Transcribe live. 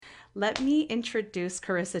Let me introduce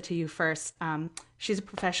Carissa to you first. She's a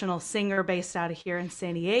professional singer based out of here in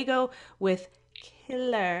San Diego with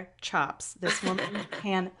killer chops. This woman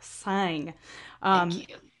can sing. Thank Um, you.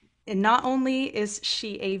 and not only is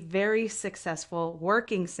she a very successful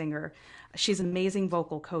working singer, she's an amazing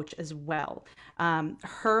vocal coach as well.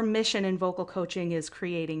 Her mission in vocal coaching is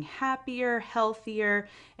creating happier, healthier,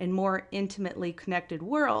 and more intimately connected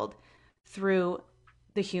world through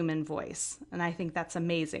the human voice. And I think that's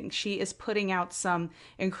amazing. She is putting out some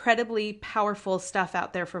incredibly powerful stuff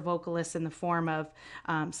out there for vocalists in the form of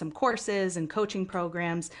some courses and coaching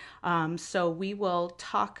programs. So we will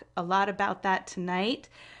talk a lot about that tonight.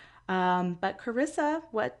 But Carissa,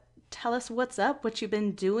 tell us what's up, what you've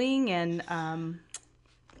been doing, and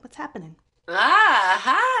what's happening.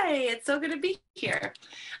 Hi. It's so good to be here.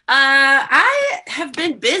 I have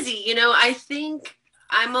been busy. I think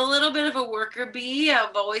I'm a little bit of a worker bee.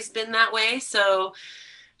 I've always been that way. So,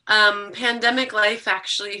 pandemic life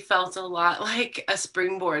actually felt a lot like a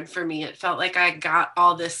springboard for me. It felt like I got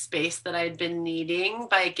all this space that I'd been needing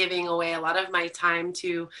by giving away a lot of my time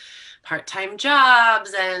to part-time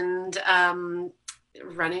jobs and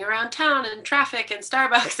running around town and traffic and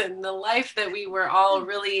Starbucks and the life that we were all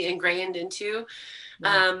really ingrained into.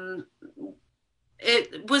 Yeah. Um,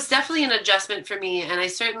 it was definitely an adjustment for me, and I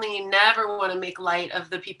certainly never want to make light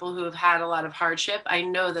of the people who have had a lot of hardship. I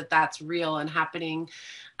know that that's real and happening.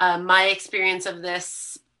 My experience of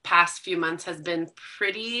this past few months has been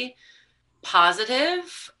pretty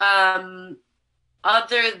positive. Other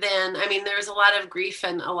than, I mean, there's a lot of grief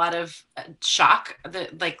and a lot of shock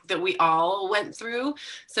that we all went through.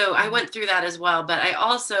 So I Mhm. went through that as well, but I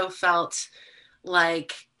also felt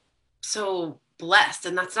like so blessed,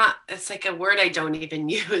 and that's not, it's like a word I don't even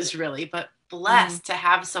use really, but Mhm. blessed to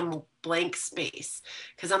have some blank space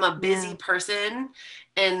because I'm a busy Yeah. person,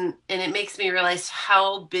 and it makes me realize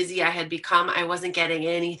how busy I had become. I wasn't getting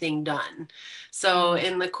anything done. So Mm.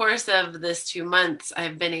 in the course of this 2 months,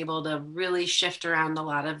 I've been able to really shift around a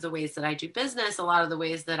lot of the ways that I do business, a lot of the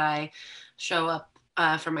ways that I show up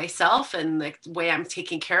for myself, and like the way I'm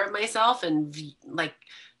taking care of myself and like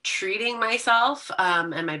treating myself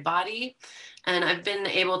and my body. And I've been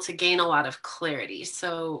able to gain a lot of clarity.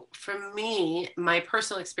 So for me, my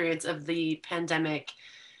personal experience of the pandemic,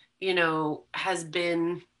 has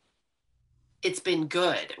been, it's been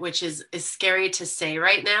good, which is scary to say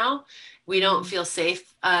right now. We don't Mhm. feel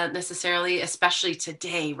safe necessarily, especially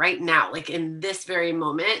today, right now, like in this very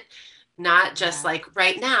moment, not just Yeah. like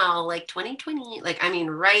right now, like 2020, like I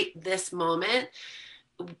mean, right this moment.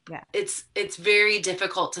 Yeah. It's very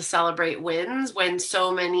difficult to celebrate wins when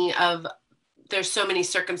there's so many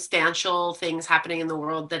circumstantial things happening in the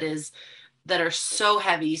world that are so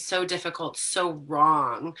heavy, so difficult, so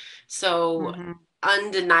wrong, so Mhm.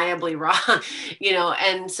 undeniably wrong,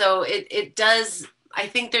 and so it does. I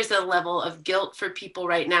think there's a level of guilt for people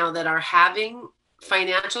right now that are having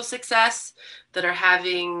financial success, that are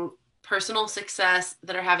having personal success,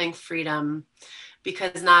 that are having freedom,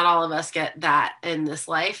 because not all of us get that in this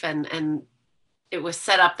life, and it was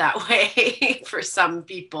set up that way for some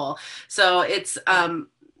people. So Yeah.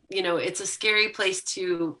 it's a scary place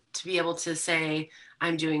to be able to say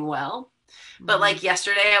I'm doing well. But Mhm. like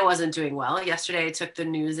yesterday I wasn't doing well. Yesterday I took the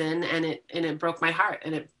news in, and it broke my heart,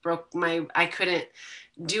 and it broke my, I couldn't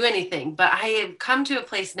do anything. But I have come to a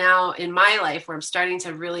place now in my life where I'm starting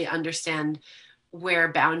to really understand where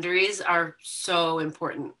boundaries are so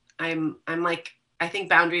important. I'm like, I think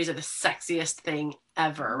boundaries are the sexiest thing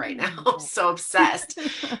ever right now. Mm. I'm so obsessed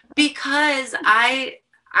because I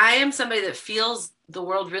am somebody that feels the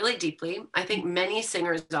world really deeply. I think many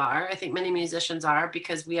singers are. I think many musicians are,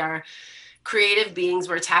 because we are creative beings.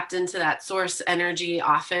 We're tapped into that source energy.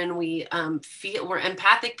 Often we feel, we're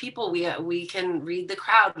empathic people. We can read the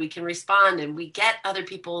crowd. We can respond, and we get other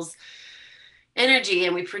people's energy,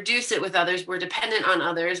 and we produce it with others. We're dependent on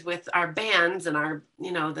others with our bands and our,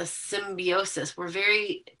 the symbiosis. We're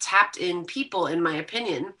very tapped in people, in my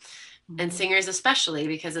opinion, and Mhm. singers especially,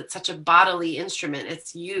 because it's such a bodily instrument.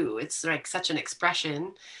 It's like such an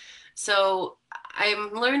expression. So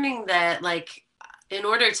I'm learning that, like, in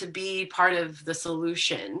order to be part of the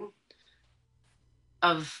solution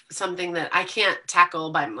of something that I can't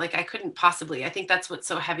tackle by, like, I couldn't possibly. I think that's what's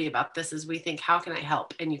so heavy about this, is we think, how can I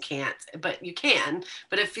help? And you can't, but you can,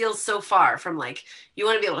 but it feels so far from, like, you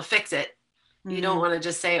want to be able to fix it. You don't Mhm. want to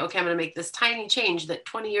just say, okay, I'm going to make this tiny change that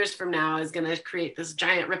 20 years from now is going to create this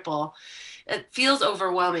giant ripple. It feels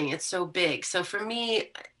overwhelming. It's so big. So for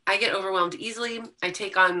me, I get overwhelmed easily. I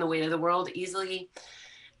take on the weight of the world easily.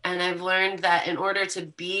 And I've learned that in order to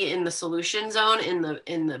be in the solution zone, in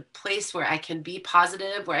the place where I can be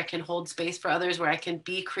positive, where I can hold space for others, where I can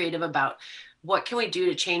be creative about what can we do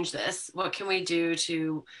to change this? What can we do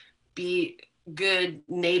to be good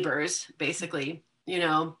neighbors, basically? You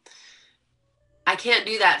know, I can't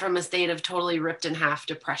do that from a state of totally ripped in half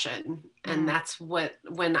depression. And Mm. that's what,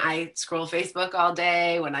 when I scroll Facebook all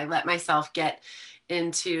day, when I let myself get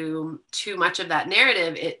into too much of that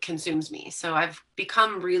narrative, it consumes me. So I've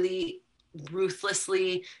become really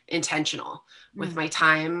ruthlessly intentional with Mm. my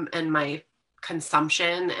time and my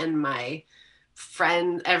consumption and my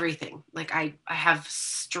friend, everything. Like I have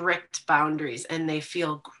strict boundaries and they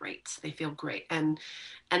feel great. They feel great. And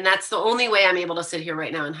that's the only way I'm able to sit here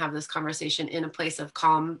right now and have this conversation in a place of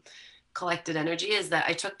calm, collected energy, is that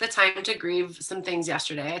I took the time to grieve some things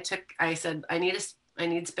yesterday. I said, I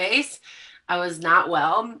need space. I was not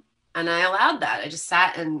well. And I allowed that. I just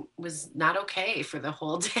sat and was not okay for the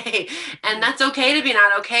whole day. And that's okay to be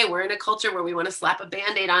not okay. We're in a culture where we want to slap a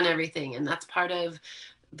band-aid on everything. And that's part of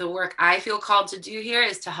the work I feel called to do here,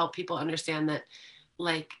 is to help people understand that,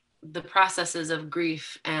 like, the processes of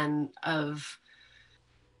grief and of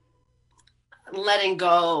letting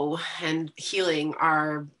go and healing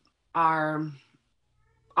are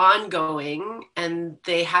ongoing, and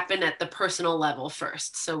they happen at the personal level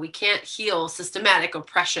first. So we can't heal systematic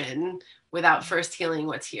oppression without first healing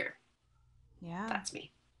what's here. Yeah. That's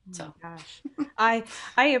me. Oh my So gosh. I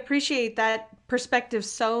I appreciate that perspective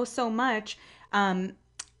so much. Um,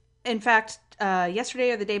 in fact,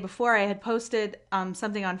 yesterday or the day before, I had posted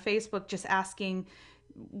something on Facebook just asking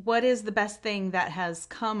what is the best thing that has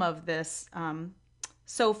come of this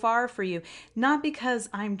so far for you. Not because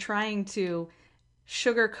I'm trying to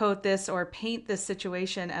sugarcoat this or paint this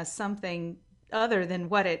situation as something other than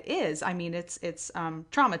what it is. I mean, it's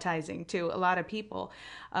traumatizing to a lot of people.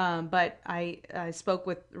 But I spoke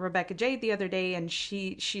with Rebecca Jade the other day, and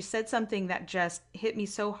she said something that just hit me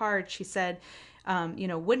so hard. She said, you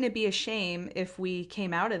know, wouldn't it be a shame if we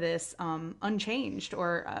came out of this unchanged,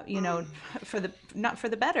 or you know, for the not for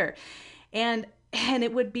the better, and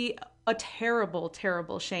it would be a terrible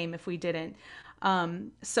shame if we didn't.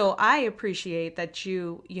 So I appreciate that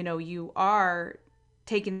you know, you are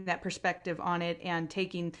taking that perspective on it and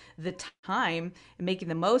taking the time and making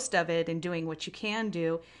the most of it and doing what you can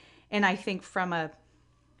do. And I think from a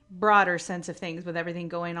broader sense of things, with everything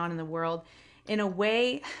going on in the world, in a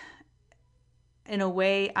way,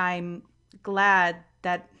 I'm glad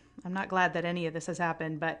that I'm not glad that any of this has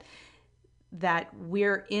happened, but that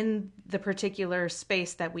we're in the particular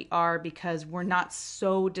space that we are, because we're not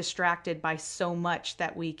so distracted by so much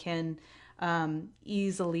that we can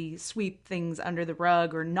easily sweep things under the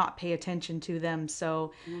rug or not pay attention to them.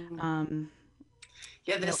 So, um,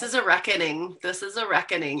 yeah, you know, this is a reckoning. This is a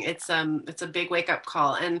reckoning. It's a big wake up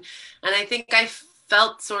call. And I think I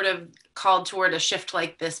felt sort of called toward a shift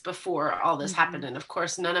like this before all this mm-hmm, happened. And of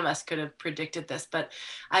course, none of us could have predicted this, but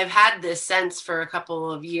I've had this sense for a couple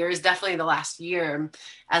of years, definitely the last year,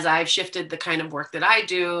 as I've shifted the kind of work that I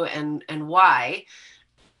do and why.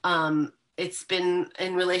 It's been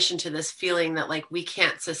in relation to this feeling that, like, we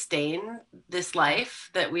can't sustain this life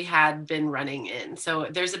that we had been running in. So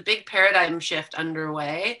there's a big paradigm shift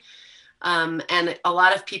underway. And a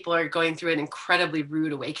lot of people are going through an incredibly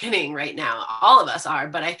rude awakening right now. All of us are,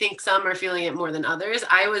 but I think some are feeling it more than others.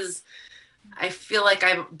 I feel like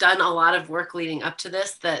I've done a lot of work leading up to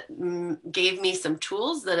this that gave me some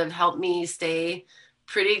tools that have helped me stay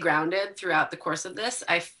pretty grounded throughout the course of this.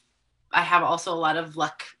 I have also a lot of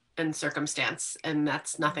luck and circumstance, and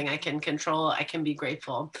that's nothing I can control. I can be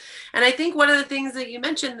grateful. And I think one of the things that you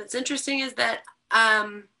mentioned that's interesting is that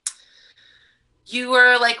you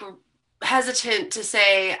were like hesitant to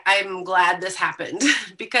say, I'm glad this happened,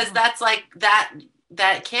 because that's like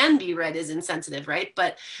that can be read as insensitive, right?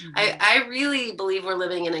 But mm-hmm, I really believe we're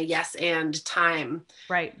living in a yes and time.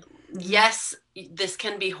 right. Mm-hmm, Yes, this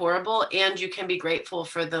can be horrible, and you can be grateful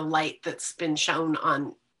for the light that's been shown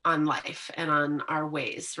on life and on our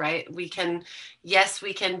ways, right? We can, yes,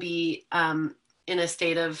 we can be in a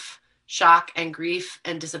state of shock and grief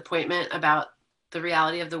and disappointment about the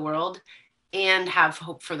reality of the world, and have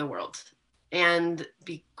hope for the world, and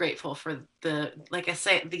be grateful for the, like I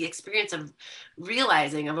say, the experience of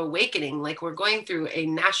realizing, of awakening. Like, we're going through a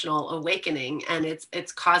national awakening, and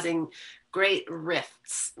it's causing great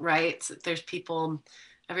rifts, right? So there's people,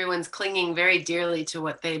 everyone's clinging very dearly to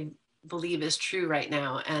what they believe is true right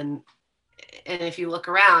now, and if you look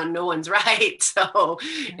around, no one's right. So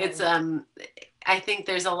it's right. I think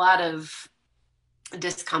there's a lot of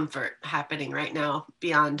discomfort happening right now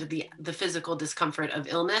beyond the physical discomfort of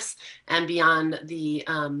illness and beyond the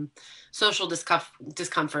social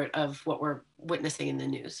discomfort of what we're witnessing in the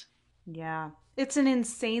news. Yeah. It's an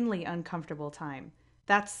insanely uncomfortable time.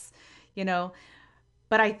 That's, you know,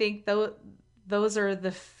 but I think those are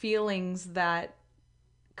the feelings that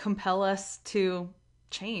compel us to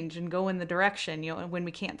change and go in the direction. You know, and when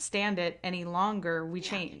we can't stand it any longer, we Yeah.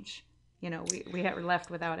 change. You know, we are left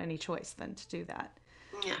without any choice then to do that.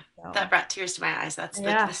 Yeah, So, that brought tears to my eyes.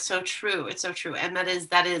 yeah. That's so true. It's so true, and that is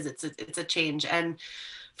it's a change. And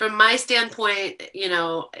from my standpoint,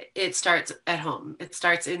 it starts at home. It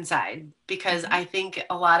starts inside because Mhm. I think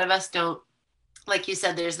a lot of us don't, like you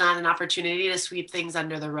said, there's not an opportunity to sweep things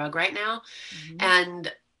under the rug right now, Mhm.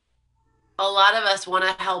 and a lot of us want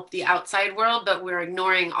to help the outside world, but we're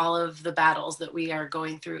ignoring all of the battles that we are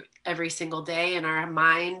going through every single day in our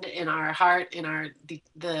mind, in our heart, in our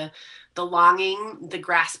the longing, the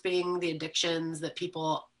grasping, the addictions that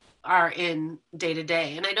people are in day to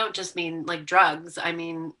day. And I don't just mean like drugs. I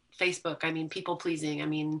mean Facebook. I mean people pleasing. I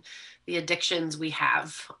mean the addictions we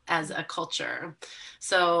have as a culture.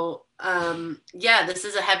 So, yeah, this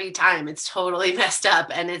is a heavy time. It's totally messed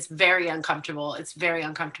up and it's very uncomfortable. It's very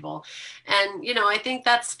uncomfortable. And, I think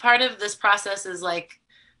that's part of this process is like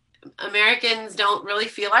Americans don't really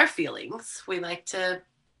feel our feelings. We like to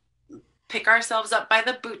pick ourselves up by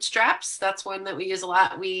the bootstraps. That's one that we use a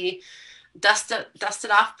lot. We dust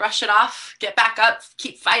it off, brush it off, get back up,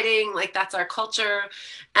 keep fighting. Like that's our culture.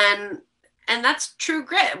 And that's true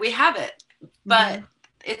grit. We have it. But Mhm.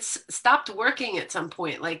 it's stopped working at some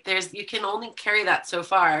point. Like you can only carry that so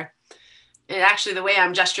far. And actually, the way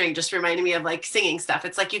I'm gesturing just reminded me of like singing stuff.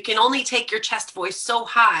 It's like you can only take your chest voice so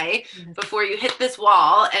high Yes. before you hit this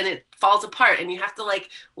wall and it falls apart. And you have to like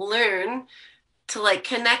learn to like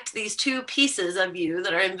connect these two pieces of you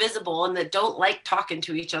that are invisible and that don't like talking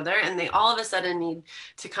to each other. And they all of a sudden need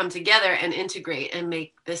to come together and integrate and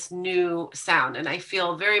make this new sound. And I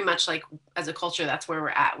feel very much like as a culture, that's where we're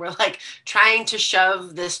at. We're like trying to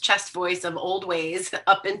shove this chest voice of old ways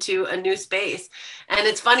up into a new space. And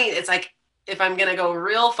it's funny, it's like, if I'm going to go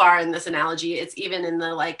real far in this analogy, it's even in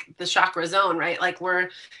the like the chakra zone, right? Like we're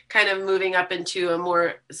kind of moving up into a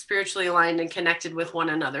more spiritually aligned and connected with one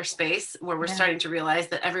another space where we're Yeah. starting to realize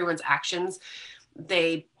that everyone's actions,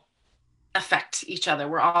 they affect each other.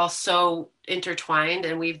 We're all so intertwined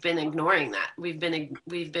and we've been ignoring that. We've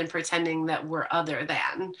been pretending that we're other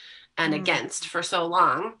than and Mm. against for so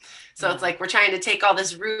long. So it's Yeah. like we're trying to take all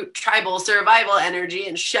this root tribal survival energy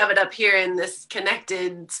and shove it up here in this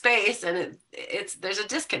connected space and it's there's a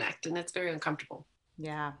disconnect and it's very uncomfortable.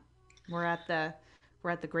 Yeah. We're at the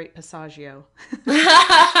we're at the Great Passaggio.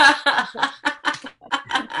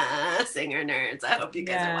 Singer nerds. I hope you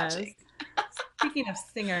guys are Yes. watching. Speaking of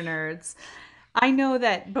singer nerds, I know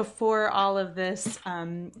that before all of this,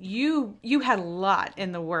 you had a lot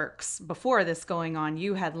in the works before this going on.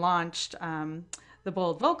 You had launched the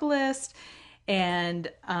Bold Vocalist, and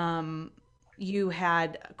you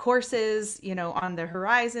had courses, on the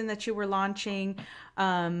horizon that you were launching.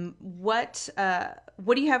 What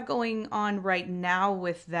do you have going on right now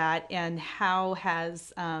with that, and how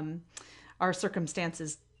has our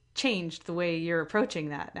circumstances changed the way you're approaching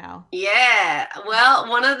that now? Yeah. Well,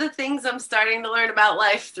 one of the things I'm starting to learn about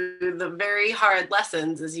life through the very hard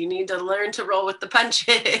lessons is you need to learn to roll with the punches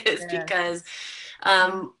Yes. because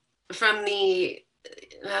um, from the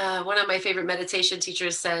one of my favorite meditation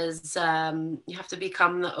teachers says you have to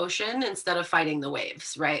become the ocean instead of fighting the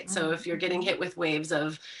waves, right? So if you're getting Mhm. hit with waves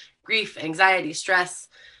of grief, anxiety, stress,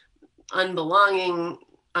 unbelonging,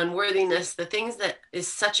 unworthiness, the things that is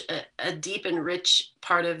such a deep and rich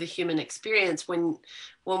part of the human experience, when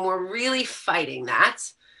we're really fighting that,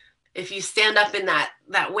 if you stand up in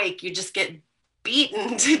that wake, you just get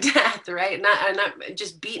beaten to death, right? Not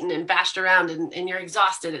just beaten and bashed around and you're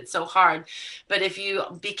exhausted. It's so hard. But if you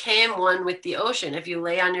became one with the ocean, if you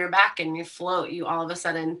lay on your back and you float, you all of a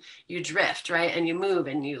sudden you drift, right? And you move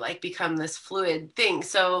and you like become this fluid thing.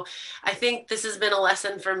 So I think this has been a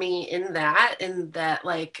lesson for me in that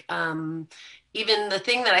like even the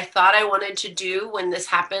thing that I thought I wanted to do when this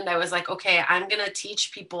happened, I was like, okay, I'm going to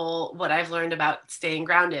teach people what I've learned about staying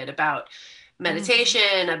grounded, about Mhm.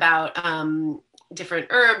 meditation, about different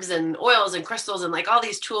herbs and oils and crystals and like all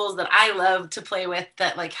these tools that I love to play with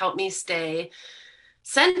that like help me stay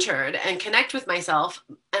centered and connect with myself.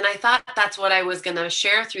 And I thought that's what I was going to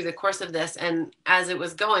share through the course of this. And as it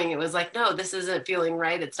was going, it was like, no, this isn't feeling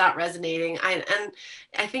right. It's not resonating. And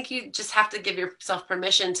I think you just have to give yourself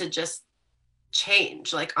permission to just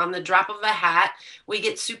change. Like on the drop of a hat, we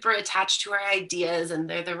get super attached to our ideas and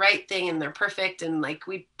they're the right thing and they're perfect. And like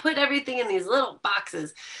we put everything in these little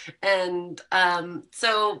boxes. And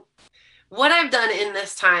so what I've done in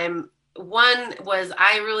this time, one was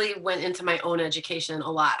I really went into my own education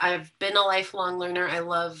a lot. I've been a lifelong learner. I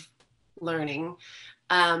love learning.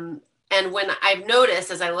 Um, and when I've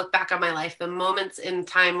noticed, as I look back on my life, the moments in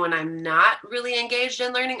time when I'm not really engaged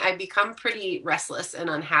in learning, I become pretty restless and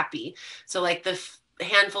unhappy. So, like the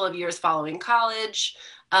handful of years following college,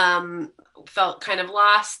 um, felt kind of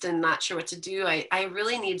lost and not sure what to do. I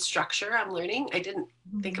really need structure. I'm learning. I didn't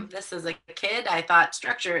think Mhm. of this as a kid. I thought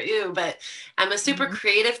structure, ew, but I'm a super Mhm.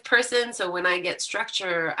 creative person. So when I get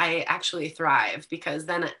structure, I actually thrive because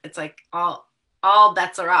then it's like all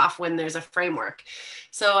bets are off when there's a framework.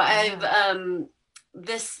 So I've Yeah.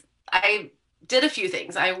 this I did a few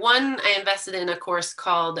things. I invested in a course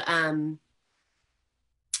called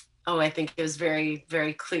oh, I think it was very,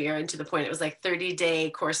 very clear and to the point. It was like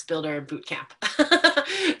 30-day course builder boot camp.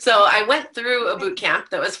 So I Okay. went through a boot camp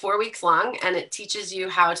that was 4 weeks long and it teaches you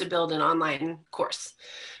how to build an online course.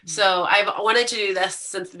 Mm. So I've wanted to do this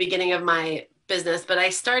since the beginning of my business, but I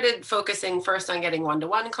started focusing first on getting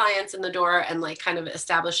one-to-one clients in the door and like kind of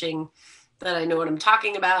establishing that I know what I'm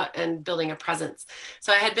talking about and building a presence.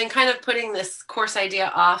 So I had been kind of putting this course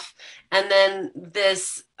idea off, and then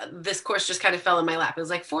this course just kind of fell in my lap. It was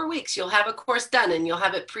like 4 weeks, you'll have a course done and you'll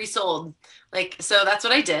have it pre-sold. Like, so that's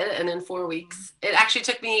what I did. And in 4 weeks, it actually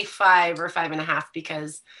took me 5 or 5.5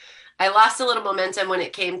 because I lost a little momentum when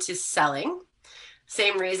it came to selling.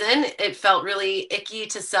 Same reason, it felt really icky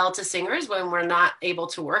to sell to singers when we're not able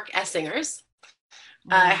to work as singers.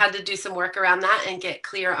 I Mm. had to do some work around that and get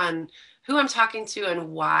clear on who I'm talking to and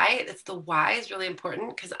why. It's the why is really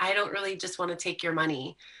important because I don't really just want to take your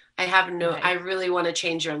money. I Right. really want to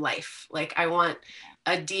change your life. Like I want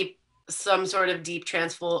a some sort of deep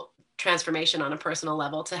transformation on a personal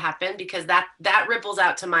level to happen because that ripples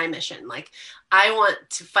out to my mission. Like I want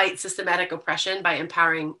to fight systematic oppression by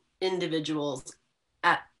empowering individuals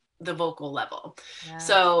at the vocal level. Yeah.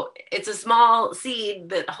 So it's a small seed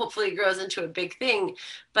that hopefully grows into a big thing.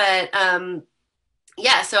 But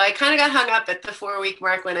yeah, so I kind of got hung up at the 4 week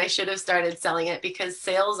mark when I should have started selling it because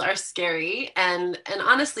sales are scary. And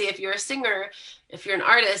honestly, if you're a singer, if you're an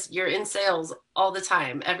artist, you're in sales all the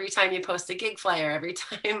time. Every time you post a gig flyer, every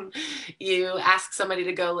time you ask somebody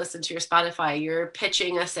to go listen to your Spotify, you're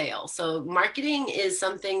pitching a sale. So marketing is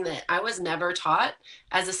something that I was never taught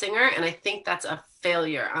as a singer, and I think that's a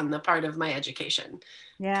failure on the part of my education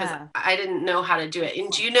because Yeah. I didn't know how to do it.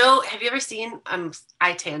 And do you know, have you ever seen,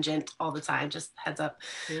 I tangent all the time, just heads up.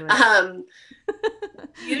 Do it. Um,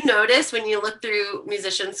 you notice when you look through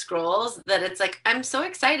musician scrolls that it's like, I'm so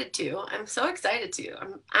excited to, I'm so excited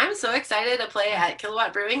to play Yeah. at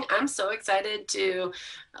Kilowatt Brewing. I'm so excited to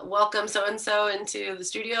welcome so-and-so into the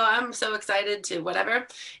studio. I'm so excited to whatever.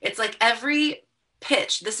 It's like every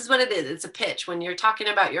pitch, this is what it is. It's a pitch. When you're talking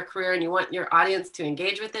about your career and you want your audience to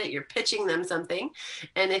engage with it, you're pitching them something.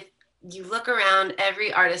 And if you look around,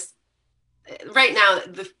 every artist right now,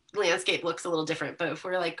 the landscape looks a little different, but if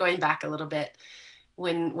we're like going back a little bit,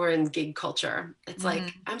 when we're in gig culture, it's like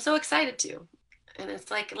Hmm. I'm so excited to, and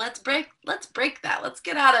it's like let's break that, let's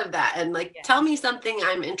get out of that and like Yeah. tell me something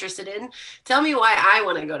I'm interested in, tell me why I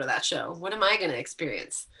want to go to that show, what am I going to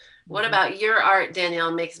experience, what Hmm. about your art,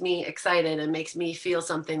 Danielle, makes me excited and makes me feel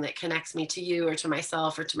something that connects me to you or to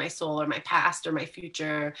myself or to my soul or my past or my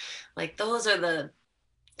future. Like those are the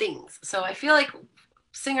things. So I feel like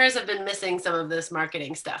singers have been missing some of this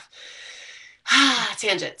marketing stuff.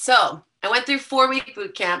 Tangent. So I went through 4 week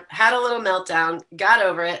boot camp, had a little meltdown, got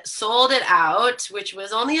over it, sold it out, which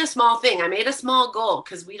was only a small thing. I made a small goal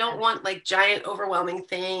because we don't Yeah. want like giant, overwhelming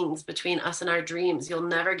things between us and our dreams. You'll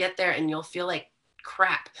never get there and you'll feel like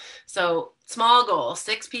crap. So, small goal,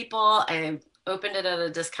 6 people. I opened it at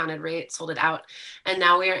a discounted rate, sold it out. And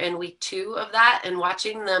now we are in week 2 of that. And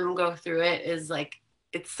watching them go through it is like,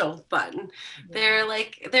 it's so fun. Yeah.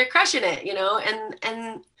 They're crushing it,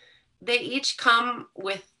 and they each come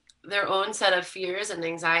with their own set of fears and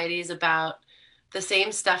anxieties about the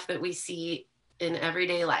same stuff that we see in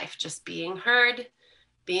everyday life, just being heard,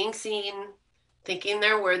 being seen, thinking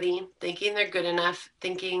they're worthy, thinking they're good enough,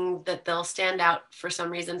 thinking that they'll stand out for some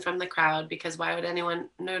reason from the crowd because why would anyone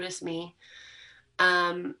notice me?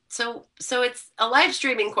 So it's a live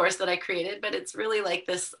streaming course that I created, but it's really like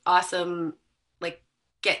this awesome, like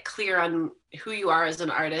get clear on who you are as an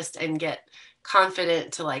artist and get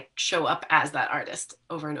confident to like show up as that artist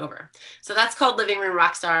over and over. So that's called Living Room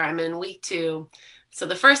Rockstar. I'm in week 2. So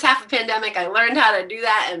the first half of pandemic, I learned how to do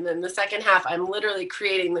that. And then the second half, I'm literally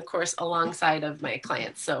creating the course alongside of my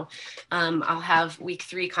clients. So I'll have week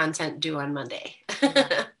 3 content due on Monday.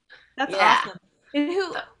 Yeah. That's Yeah. awesome.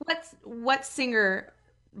 And what singer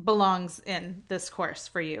belongs in this course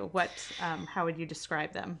for you? How would you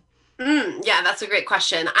describe them? Yeah, that's a great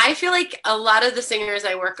question. I feel like a lot of the singers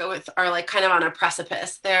I work with are like kind of on a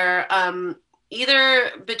precipice. They're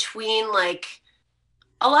either between like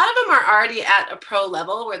a lot of them are already at a pro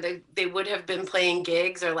level where they would have been playing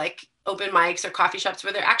gigs or like open mics or coffee shops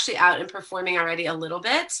where they're actually out and performing already a little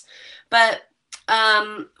bit. But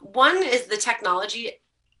one is the technology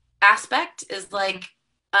aspect is like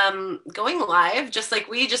going live, just like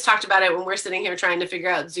we just talked about it when we're sitting here trying to figure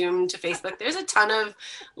out Zoom to Facebook. There's a ton of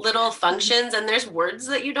little functions and there's words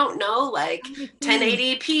that you don't know, like Mhm.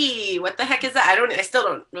 1080p. What the heck is that? I still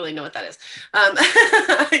don't really know what that is.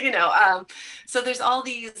 So there's all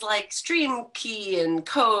these like stream key and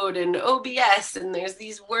code and OBS, and there's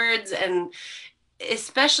these words, and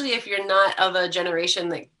especially if you're not of a generation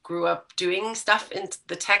that grew up doing stuff in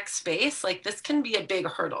the tech space, like this can be a big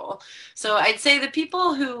hurdle. So I'd say the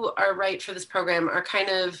people who are right for this program are kind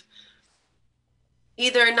of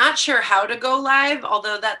either not sure how to go live,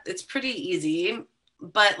 although that it's pretty easy,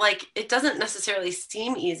 but like it doesn't necessarily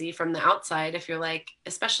seem easy from the outside if you're like,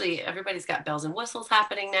 especially everybody's got bells and whistles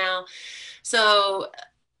happening now. So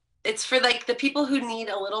it's for like the people who need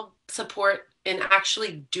a little support in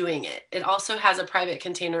actually doing it. It also has a private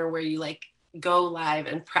container where you like go live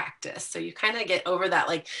and practice. So you kind of get over that,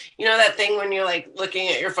 like, that thing when you're like looking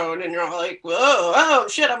at your phone and you're all like, whoa, oh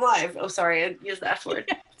shit, I'm live. Oh, sorry, I used that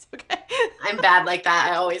word. It's okay. I'm bad like that.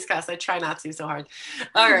 I always cuss. I try not to so hard.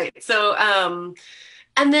 All right. So,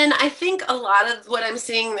 and then I think a lot of what I'm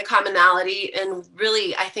seeing, the commonality, and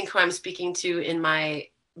really, I think who I'm speaking to in my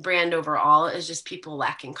brand overall is just people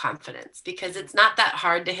lacking confidence, because it's not that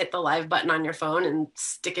hard to hit the live button on your phone and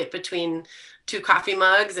stick it between 2 coffee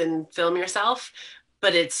mugs and film yourself.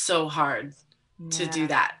 But it's so hard to do Yeah.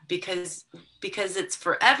 that because it's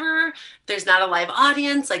forever. There's not a live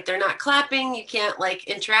audience, like they're not clapping, you can't like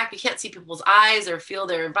interact, you can't see people's eyes or feel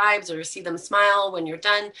their vibes or see them smile when you're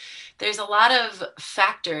done. There's a lot of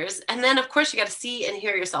factors, and then of course you got to see and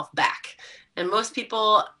hear yourself back. And most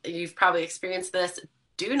people, you've probably experienced this,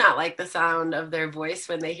 do not like the sound of their voice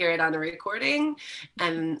when they hear it on a recording.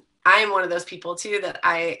 And I'm one of those people too that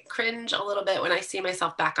I cringe a little bit when I see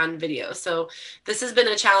myself back on video. So this has been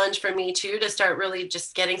a challenge for me too, to start really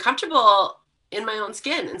just getting comfortable in my own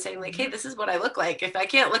skin and saying like, hey, this is what I look like. If I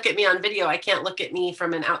can't look at me on video, I can't look at me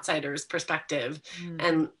from an outsider's perspective Mm.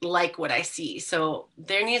 and like what I see. So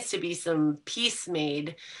there needs to be some peace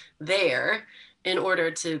made there in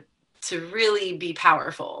order to really be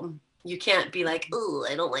powerful. You can't be like, oh,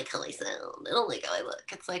 I don't like how I sound, I don't like how I look.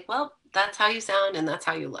 It's like, well, that's how you sound and that's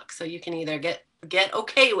how you look. So you can either get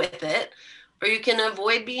okay with it, or you can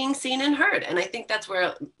avoid being seen and heard. And I think that's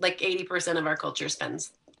where like 80% of our culture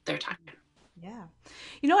spends their time. Yeah.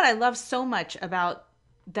 You know what I love so much about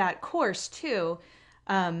that course too,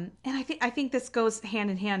 and I think this goes hand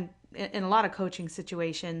in hand in a lot of coaching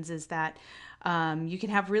situations, is that you can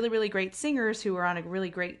have really really great singers who are on a really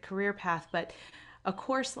great career path, but a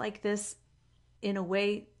course like this, in a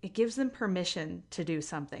way, it gives them permission to do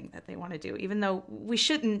something that they want to do, even though we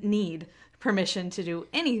shouldn't need permission to do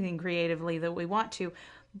anything creatively that we want to.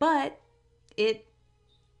 But it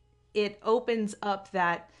it opens up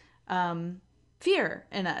that fear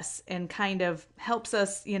in us and kind of helps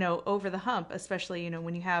us, over the hump, especially,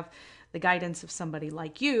 when you have the guidance of somebody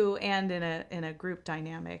like you and in a group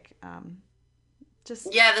dynamic.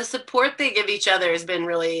 Just Yeah, the support they give each other has been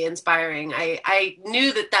really inspiring. I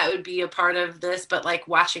knew that that would be a part of this, but like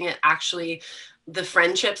watching it actually, the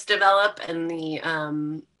friendships develop and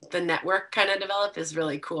the network kind of develop is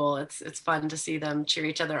really cool. It's fun to see them cheer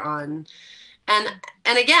each other on. And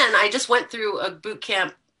and again, I just went through a boot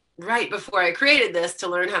camp right before I created this to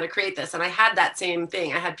learn how to create this, and I had that same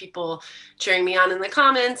thing. I had people cheering me on in the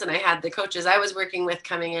comments, and I had the coaches I was working with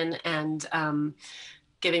coming in and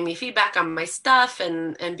giving me feedback on my stuff,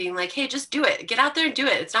 and being like, hey, just do it, get out there and do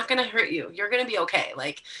it, it's not going to hurt you, you're going to be okay.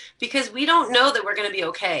 Like, because we don't know that we're going to be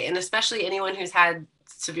okay, and especially anyone who's had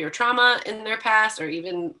severe trauma in their past or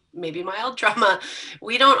even maybe mild trauma,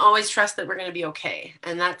 we don't always trust that we're going to be okay.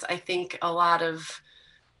 And that's, I think, a lot of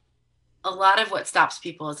what stops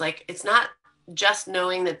people is like, it's not just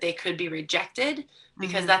knowing that they could be rejected,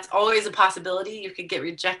 because mhm. that's always a possibility. You could get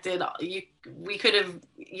rejected. You could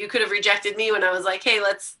have rejected me when I was like, hey,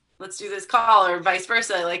 let's do this call, or vice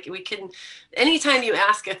versa. Like, we can, anytime you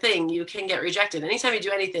ask a thing, you can get rejected. Anytime you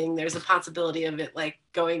do anything, there's a possibility of it like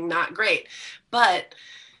going not great. But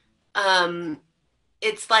um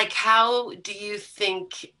it's like, how do you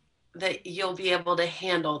think that you'll be able to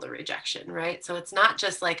handle the rejection, right? So it's not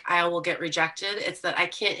just like I will get rejected. It's that I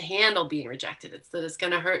can't handle being rejected. It's that it's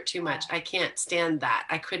going to hurt too much. I can't stand that.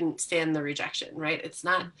 I couldn't stand the rejection, right? It's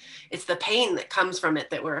not, it's the pain that comes from it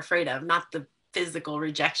that we're afraid of, not the physical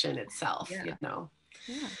rejection itself, Yeah. you know?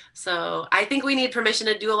 Yeah. So I think we need permission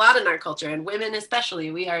to do a lot in our culture, and women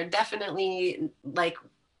especially. We are definitely like,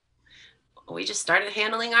 we just started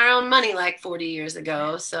handling our own money like 40 years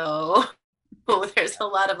ago. So there's a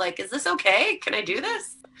lot of like, is this okay? Can I do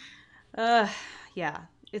this? Uh, yeah.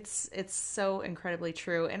 It's so incredibly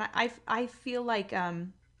true. And I feel like I've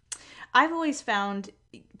always found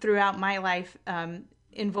throughout my life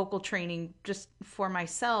in vocal training, just for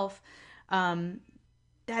myself, um,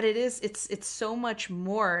 that it's so much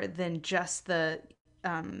more than just the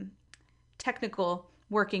um, technical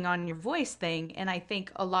working on your voice thing. And I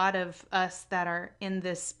think a lot of us that are in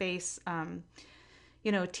this space,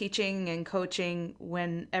 teaching and coaching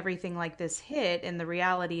when everything like this hit, and the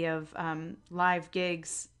reality of live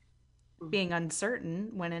gigs being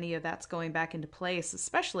uncertain when any of that's going back into place,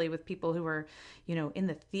 especially with people who are, in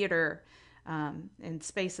the theater and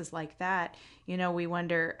spaces like that, we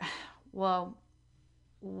wonder, well,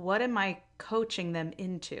 what am I coaching them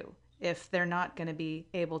into if they're not going to be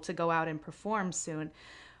able to go out and perform soon?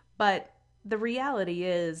 But the reality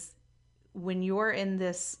is, when you're in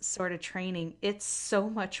this sort of training, it's so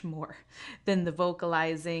much more than the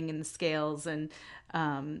vocalizing and the scales and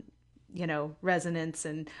resonance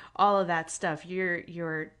and all of that stuff.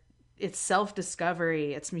 It's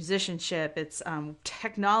self-discovery, it's musicianship, it's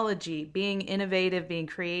technology, being innovative, being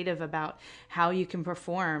creative about how you can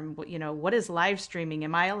perform. What is live streaming?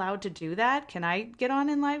 Am I allowed to do that? Can I get on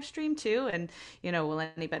in live stream too? And will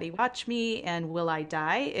anybody watch me? And will I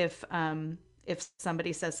die if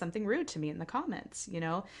somebody says something rude to me in the comments?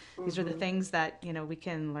 These are the things that we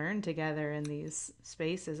can learn together in these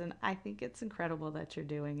spaces, and I think it's incredible that you're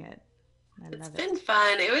doing it. I It's love it. been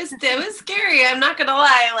fun. It was scary. I'm not gonna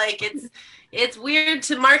lie. Like it's weird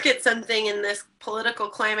to market something in this political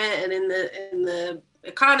climate and in the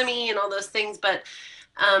economy and all those things. But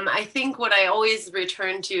I think what I always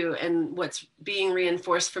return to, and what's being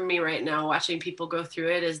reinforced for me right now, watching people go through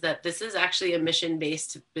it, is that this is actually a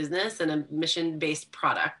mission-based business and a mission-based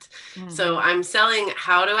product. So Mm-hmm. I'm selling,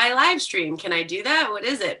 how do I live stream? Can I do that? What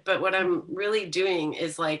is it? But what I'm really doing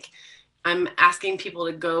is like, I'm asking people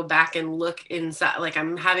to go back and look inside. Like,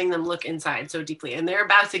 I'm having them look inside so deeply, and they're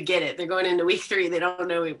about to get it. They're going into week 3. They don't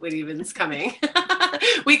know what even's coming.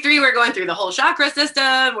 Week 3, we're going through the whole chakra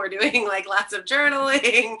system. We're doing like lots of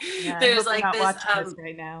journaling. Yeah, I There's hope they're like not this, watching this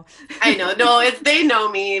right now. I know, no, they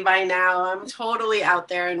know me by now. I'm totally out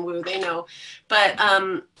there and woo, they know. But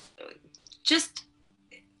just,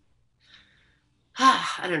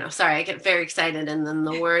 I don't know. Sorry, I get very excited and then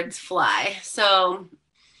the words fly. So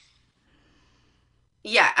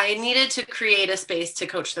yeah, I needed to create a space to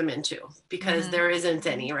coach them into, because Mm-hmm. there isn't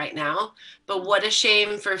any right now. But what a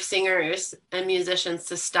shame for singers and musicians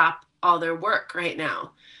to stop all their work right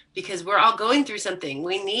now, because we're all going through something.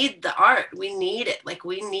 We need the art. We need it. Like,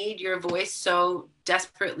 we need your voice so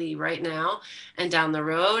desperately right now and down the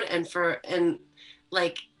road. And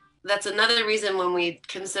like, that's another reason when we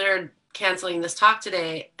considered canceling this talk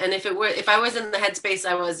today. And if I was in the headspace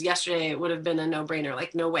I was yesterday, it would have been a no-brainer.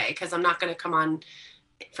 Like, no way, because I'm not going to come on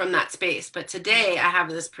from that space. But today I have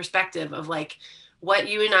this perspective of like, what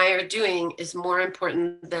you and I are doing is more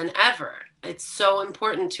important than ever. It's so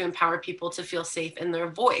important to empower people to feel safe in their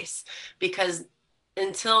voice, because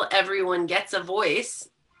until everyone gets a voice,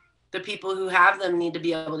 the people who have them need to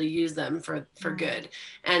be able to use them for good,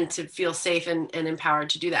 and to feel safe and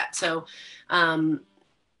empowered to do that. So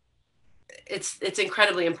it's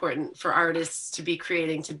incredibly important for artists to be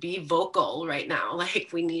creating, to be vocal right now. Like,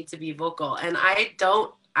 we need to be vocal. And I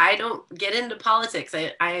don't get into politics.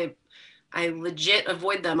 I legit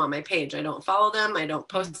avoid them on my page. I don't follow them. I don't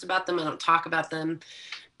post about them. I don't talk about them.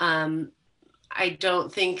 I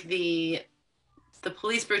don't think the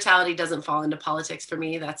police brutality doesn't fall into politics for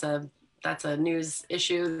me. That's a news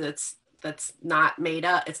issue that's not made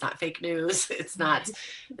up. It's not fake news. It's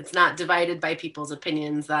not divided by people's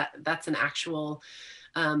opinions. That's an actual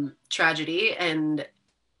tragedy, and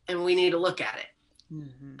we need to look at it.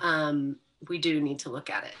 Mm-hmm. We do need to look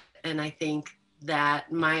at it. And I think that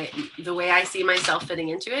the way I see myself fitting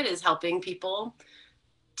into it is helping people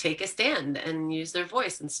take a stand and use their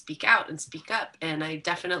voice and speak out and speak up. And I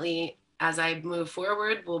definitely as I move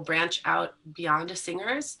forward, will branch out beyond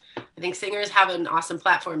singers. I think singers have an awesome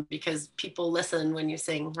platform because people listen when you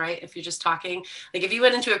sing, right? If you're just talking, like if you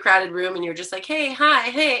went into a crowded room and you're just like, hey, hi,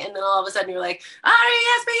 hey, and then all of a sudden you're like,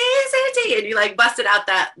 R-E-S-P-E-C-T, and you like busted out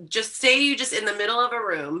that, just say you just in the middle of a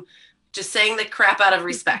room, just saying the crap out of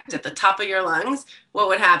respect at the top of your lungs, what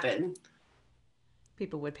would happen?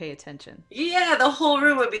 People would pay attention. Yeah, the whole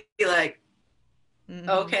room would be like, Hmm.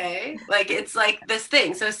 okay. Like it's like this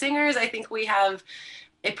thing. So singers, I think we have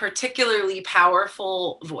a particularly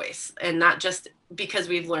powerful voice, and not just because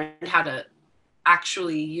we've learned how to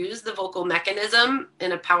actually use the vocal mechanism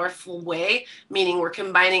in a powerful way, meaning we're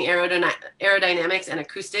combining aerodynamics and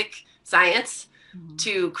acoustic science Hmm.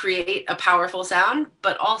 to create a powerful sound,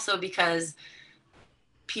 but also because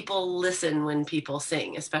people listen when people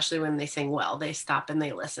sing, especially when they sing well. They stop and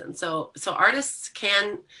they listen. So artists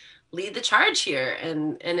can lead the charge here,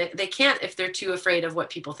 and they can't if they're too afraid of what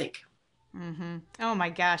people think. Hmm. Oh my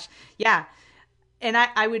gosh. Yeah. And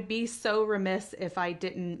I would be so remiss if I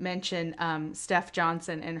didn't mention Steph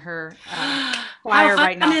Johnson and her How choir fun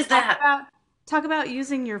right now. is that? Talk about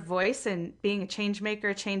using your voice and being a change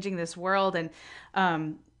maker, changing this world, and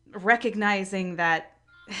recognizing that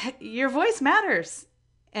your voice matters,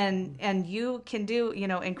 and you can do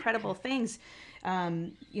incredible things,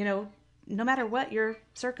 you know, no matter what your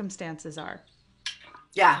circumstances are.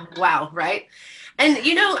 Yeah, wow, right? And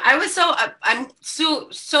I was I'm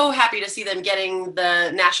so happy to see them getting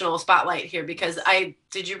the national spotlight here, because I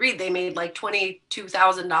did you read they made like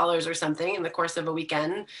 $22,000 or something in the course of a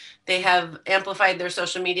weekend. They have amplified their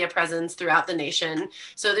social media presence throughout the nation.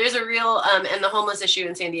 So there's a real and the homeless issue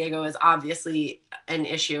in San Diego is obviously an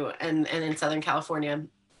issue, and in Southern California,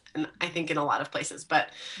 and I think in a lot of places. But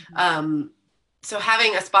Mhm. um so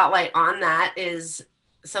having a spotlight on that is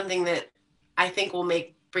something that I think will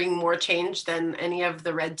bring more change than any of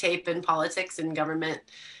the red tape in politics and government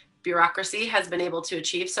bureaucracy has been able to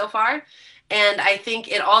achieve so far. And I think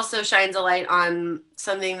it also shines a light on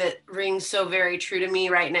something that rings so very true to me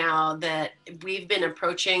right now, that we've been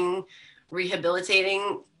approaching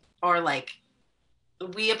rehabilitating, or like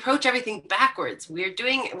we approach everything backwards. We're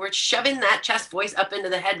shoving that chest voice up into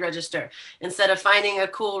the head register instead of finding a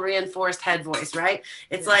cool reinforced head voice, right?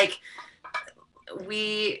 It's Yeah. like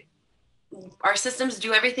we our systems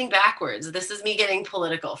do everything backwards. This is me getting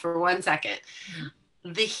political for 1 second.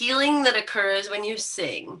 The healing that occurs when you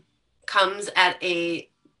sing comes at a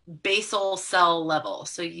basal cell level.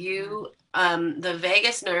 So the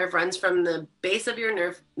vagus nerve runs from the base of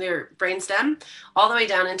your brainstem, all the way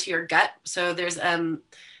down into your gut. So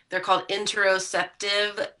they're called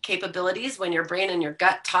interoceptive capabilities, when your brain and your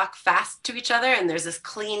gut talk fast to each other, and there's this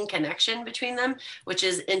clean connection between them, which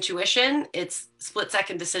is intuition. It's split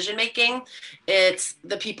second decision making. It's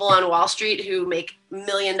the people on Wall Street who make $1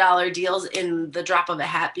 million deals in the drop of a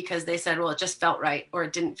hat because they said, well, it just felt right or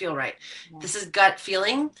it didn't feel right. Yeah. This is gut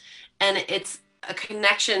feeling, and it's a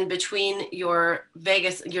connection between your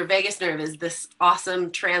vagus nerve is this awesome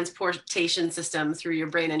transportation system through your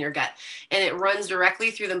brain and your gut, and it runs directly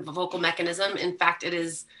through the vocal mechanism. In fact, it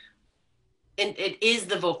is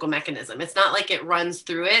the vocal mechanism. It's not like it runs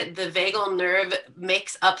through it. The vagal nerve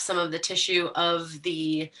makes up some of the tissue of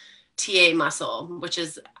the TA muscle, which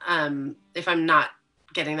is, if I'm not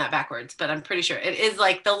getting that backwards, but I'm pretty sure it is,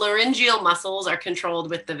 like the laryngeal muscles are controlled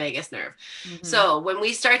with the vagus nerve. Hmm. So when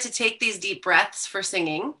we start to take these deep breaths for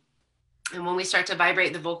singing, and when we start to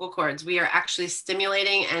vibrate the vocal cords, we are actually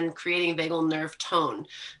stimulating and creating vagal nerve tone.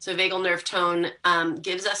 So vagal nerve tone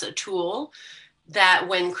gives us a tool that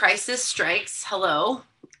when crisis strikes, hello,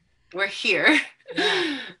 we're here.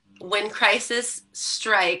 Yeah. When crisis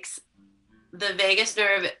strikes, the vagus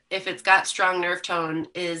nerve, if it's got strong nerve tone,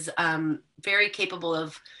 is very capable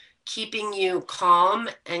of keeping you calm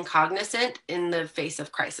and cognizant in the face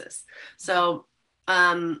of crisis. So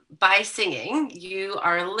by singing, you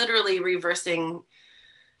are literally reversing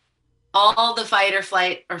all the fight or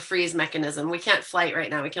flight or freeze mechanism. We can't fight right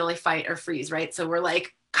now. We can only fight or freeze, right? So we're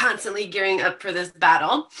like constantly gearing up for this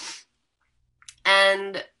battle.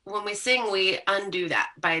 And when we sing, we undo that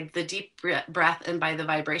by the deep breath and by the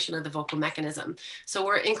vibration of the vocal mechanism. So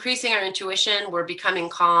we're increasing our intuition. We're becoming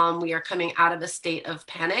calm. We are coming out of a state of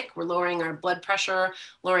panic. We're lowering our blood pressure,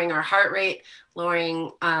 lowering our heart rate,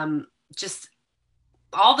 lowering just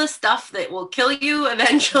all the stuff that will kill you Yeah.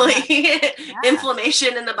 eventually, Yeah.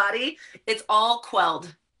 inflammation in the body. It's all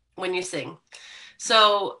quelled when you sing.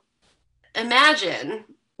 So imagine,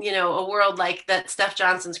 a world like that Steph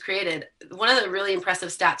Johnson's created. One of the really impressive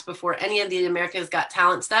stats before any of the America's Got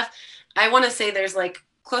Talent stuff, I want to say there's like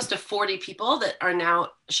close to 40 people that are now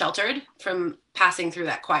sheltered from passing through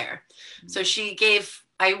that choir. So she gave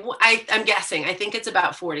I'm guessing, I think it's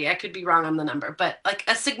about 40. I could be wrong on the number, but like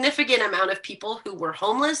a significant amount of people who were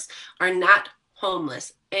homeless are not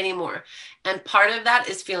homeless anymore. And part of that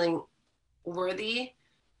is feeling worthy,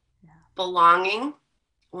 Yeah. belonging,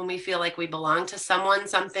 when we feel like we belong to someone,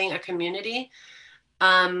 something, a community.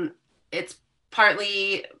 Um, it's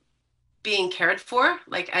partly being cared for.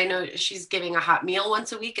 Like I know she's giving a hot meal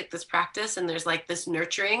once a week at this practice, and there's like this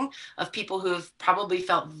nurturing of people who have probably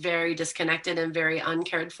felt very disconnected and very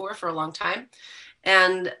uncared for a long time.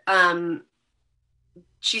 And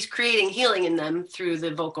she's creating healing in them through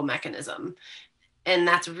the vocal mechanism. And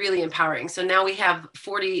that's really empowering. So now we have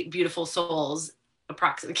 40 beautiful souls,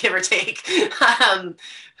 approximately, give or take,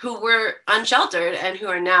 who were unsheltered and who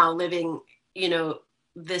are now living, you know,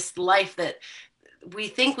 this life that we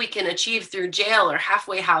think we can achieve through jail or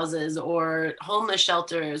halfway houses or homeless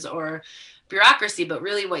shelters or bureaucracy. But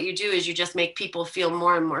really what you do is you just make people feel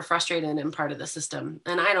more and more frustrated and part of the system.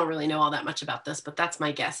 And I don't really know all that much about this, but that's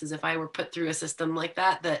my guess, is if I were put through a system like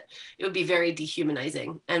that, that it would be very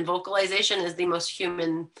dehumanizing. And vocalization is the most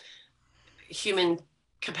human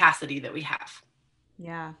capacity that we have.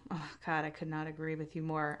 Yeah. Oh God, I could not agree with you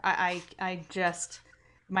more. I just,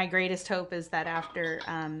 my greatest hope is that after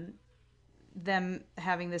them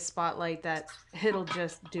having this spotlight, that it'll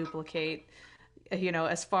just duplicate,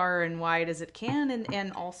 as far and wide as it can,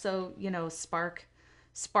 and also,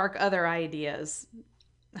 spark other ideas,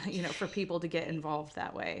 for people to get involved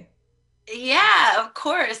that way. Yeah, of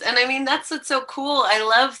course. And I mean, that's what's so cool. I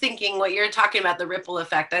love thinking what you're talking about, the ripple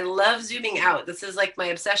effect. I love zooming out. This is like my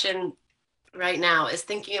obsession right now, is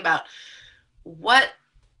thinking about what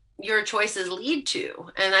your choices lead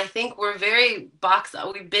to. And I think we're very boxed.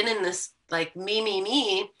 We've been in this like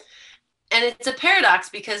me. And it's a paradox,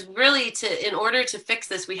 because really, in order to fix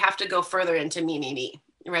this, we have to go further into me,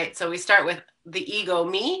 right? So we start with the ego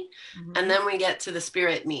me, and Mm-hmm. then we get to the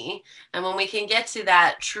spirit me. And when we can get to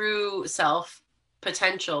that true self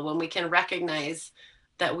potential, when we can recognize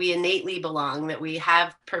that we innately belong, that we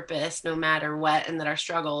have purpose no matter what, and that our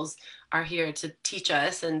struggles are here to teach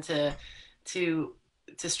us and to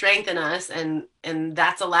to strengthen us, and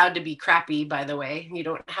that's allowed to be crappy, by the way. You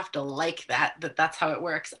don't have to like that's how it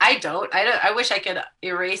works. I wish I could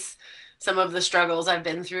erase some of the struggles I've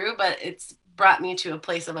been through, but it's brought me to a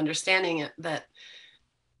place of understanding that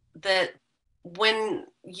when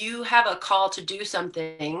you have a call to do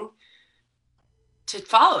something, to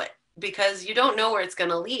follow it, because you don't know where it's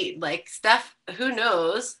going to lead. Like Steph, who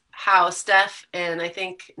knows how Steph and I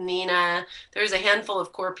think Nina, there's a handful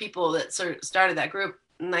of core people that sort of started that group,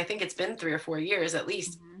 and I think it's been 3 or 4 years at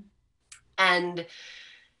least. Mm-hmm. And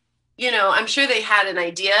I'm sure they had an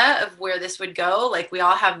idea of where this would go. Like we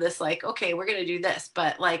all have this, like, okay, we're going to do this,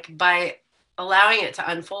 but like by allowing it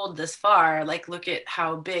to unfold this far, like look at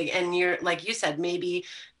how big. And you're, like you said, maybe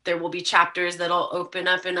there will be chapters that'll open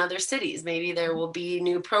up in other cities. Maybe there will be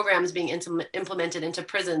new programs being implemented into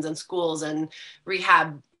prisons and schools and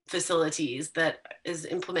rehab facilities that is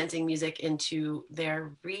implementing music into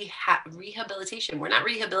their rehabilitation. We're not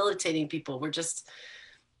rehabilitating people. We're just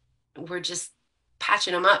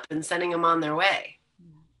patching them up and sending them on their way.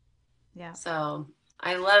 Yeah. So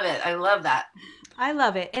I love it. I love that. I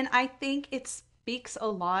love it. And I think it speaks a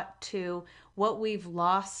lot to what we've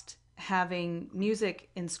lost having music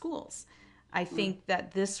in schools. I think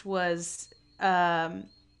that this was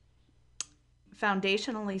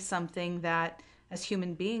foundationally something that as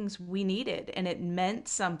human beings we needed, and it meant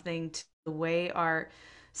something to the way our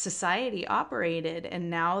society operated. And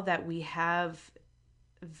now that we have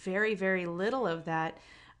very, very little of that,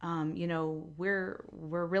 we're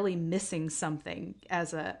really missing something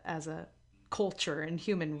as a culture and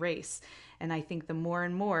human race. And I think the more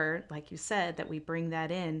and more, like you said, that we bring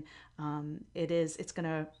that in, it's going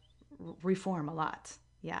to reform a lot.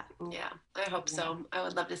 Yeah. Yeah, I hope Yeah. so. I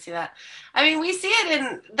would love to see that. I mean, we see it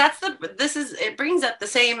in it brings up the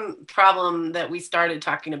same problem that we started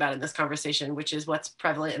talking about in this conversation, which is what's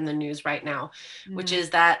prevalent in the news right now, which Mm,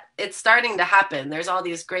 is that it's starting to happen. There's all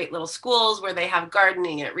these great little schools where they have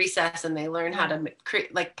gardening at recess, and they learn how yeah. to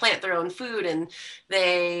create, like plant their own food, and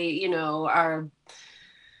they, are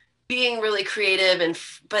being really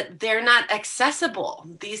creative, but they're not accessible.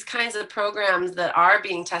 These kinds of programs that are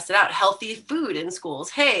being tested out, healthy food in schools.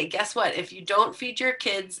 Hey, guess what? If you don't feed your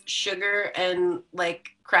kids sugar and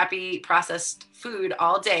like crappy processed food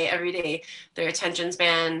all day, every day, their attention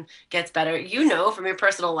span gets better. From your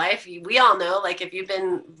personal life, we all know, like if you've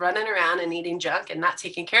been running around and eating junk and not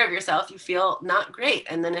taking care of yourself, you feel not great.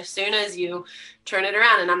 And then as soon as you turn it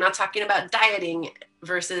around, and I'm not talking about dieting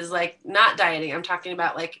versus like not dieting, I'm talking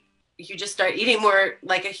about like you just start eating more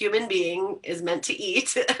like a human being is meant to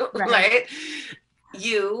eat, Right. right?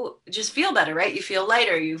 you just feel better, right? You feel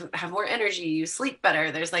lighter, you have more energy, you sleep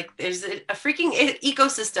better. There's a freaking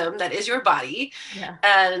ecosystem that is your body, Yeah.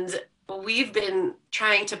 and we've been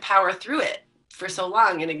trying to power through it for so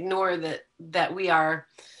long and ignore that we are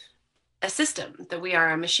a system, that we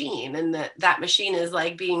are a machine, and that machine is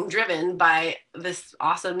like being driven by this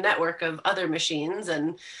awesome network of other machines,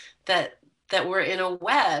 and that that we're in a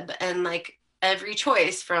web, and like every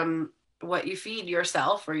choice from what you feed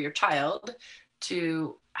yourself or your child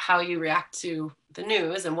to how you react to the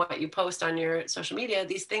news and what you post on your social media,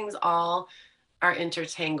 these things all are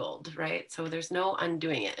intertangled, right? So there's no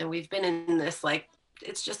undoing it, and we've been in this like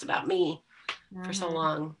it's just about me for so Hmm.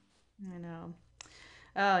 long. I know.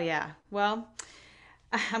 Oh, yeah. Well,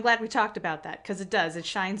 I'm glad we talked about that because it does. It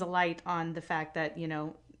shines a light on the fact that,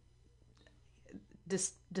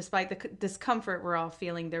 despite the discomfort we're all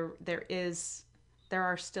feeling, there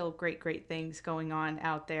are still great things going on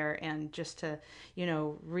out there, and just to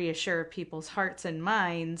reassure people's hearts and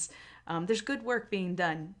minds, there's good work being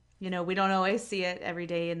done. We don't always see it every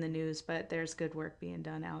day in the news, but there's good work being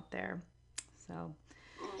done out there. So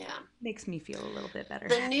Yeah. makes me feel a little bit better.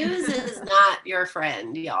 The news is not your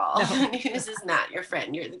friend, y'all. No, The it's news not. is not your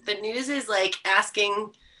friend. The news is like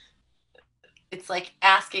asking, it's like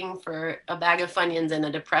asking for a bag of Funyuns in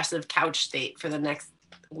a depressive couch state for the next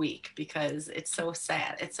week because it's so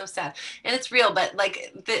sad. It's so sad. And it's real, but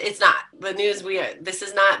like it's not. The news this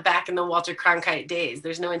is not back in the Walter Cronkite days.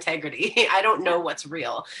 There's no integrity. I don't know what's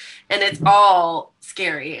real. And it's all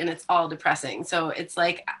scary and it's all depressing. So it's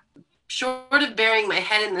like short of burying my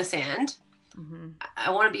head in the sand, Hmm.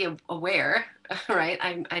 I want to be aware, right?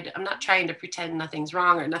 I'm not trying to pretend nothing's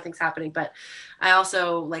wrong or nothing's happening, but I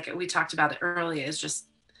also, like we talked about it earlier, is just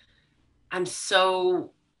I'm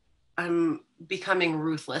so I'm becoming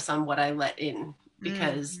ruthless on what I let in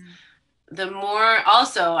because Hmm. the more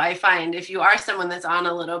also I find if you are someone that's on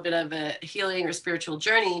a little bit of a healing or spiritual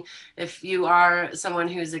journey, if you are someone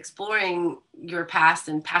who's exploring your past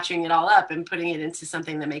and patching it all up and putting it into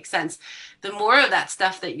something that makes sense, the more of that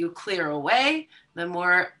stuff that you clear away, the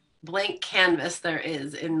more blank canvas there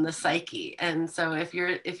is in the psyche. And so if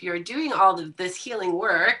you're doing all of this healing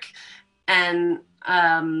work and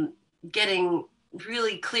getting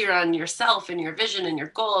really clear on yourself and your vision and your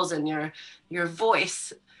goals and your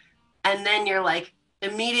voice, and then you're like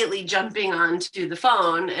immediately jumping onto the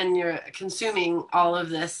phone and you're consuming all of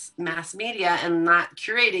this mass media and not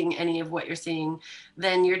curating any of what you're seeing,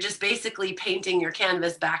 then you're just basically painting your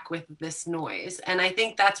canvas back with this noise. And I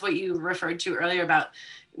think that's what you referred to earlier about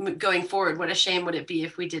going forward. What a shame would it be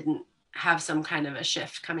if we didn't have some kind of a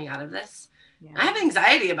shift coming out of this. I Yeah. have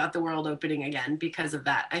anxiety about the world opening again because of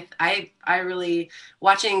that. I really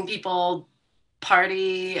watching people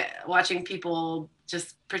party, watching people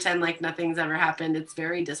just pretend like nothing's ever happened. It's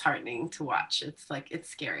very disheartening to watch. It's like it's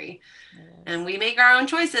scary. It And is. we make our own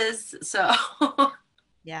choices. So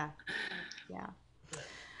Yeah. Yeah.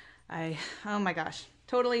 Oh my gosh,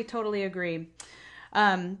 totally agree.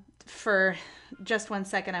 For just 1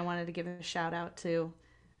 second, I wanted to give a shout out to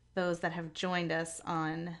those that have joined us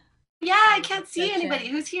on yeah, our I can't see anybody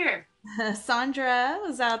discussion. who's here. Sandra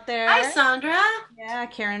was out Hi, there. Sandra. Yeah,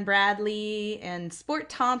 Karen Bradley and Sport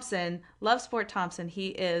Thompson. Love Sport Thompson. He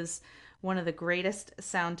is one of the greatest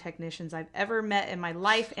sound technicians I've ever met in my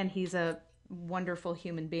life, and he's a wonderful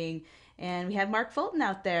human being. And we have Mark Fulton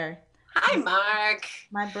out there, Hi, my, Mark.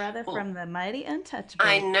 my brother Well, from the Mighty I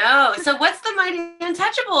Untouchables. know. So, what's the Mighty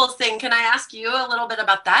Untouchables thing? Can I ask you a little bit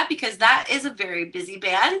about that? Because that is a very busy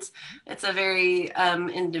band. It's a very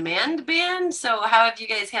in demand band. So, how have you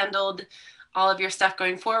guys handled all of your stuff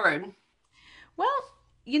going forward? Well,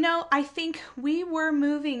 I think we were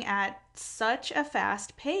moving at such a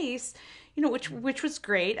fast pace, which was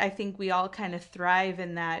great. I think we all kind of thrive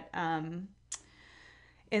in that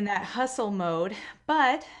hustle mode,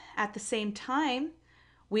 but at the same time,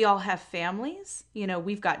 we all have families.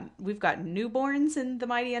 We've got newborns in the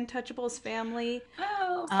Mighty Untouchables family.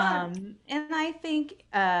 Oh, fun. And I think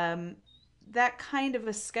that kind of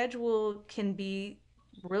a schedule can be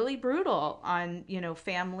really brutal on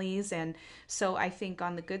families. And so I think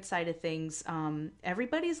on the good side of things,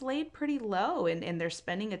 everybody's laid pretty low, and they're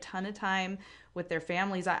spending a ton of time with their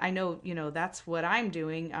families. I know that's what I'm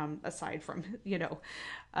doing, aside from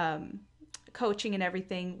um, coaching and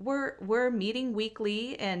everything. We're meeting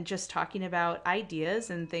weekly and just talking about ideas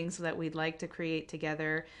and things that we'd like to create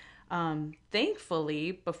together.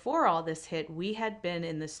 Thankfully, before all this hit, we had been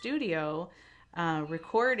in the studio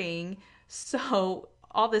recording. So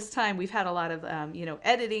all this time, we've had a lot of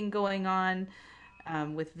editing going on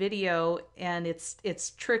with video, and it's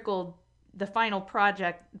trickled the final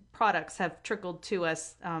project products have trickled to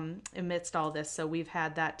us amidst all this. So we've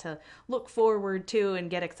had that to look forward to and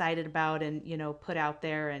get excited about, and put out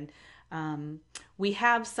there. And we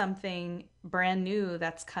have something brand new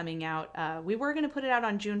that's coming out. We were going to put it out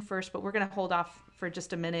on June 1st, but we're going to hold off for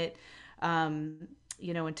just a minute,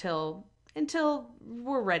 until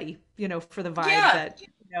we're ready, for the vibe Yeah, that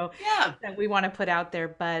yeah. that we want to put out there.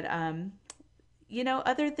 But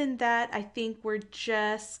other than that, I think we're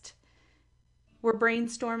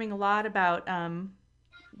brainstorming a lot about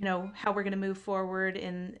how we're going to move forward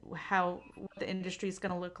and how what the industry is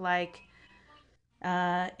going to look like.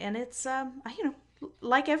 And it's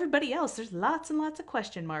like everybody else, there's lots and lots of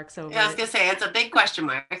question marks Yeah, over I was it. gonna say it's a big question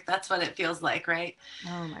mark. That's what it feels like, right?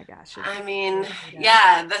 Oh my gosh, I it mean, really does.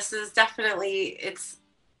 yeah, this is definitely it's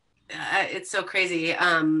so crazy.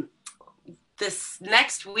 This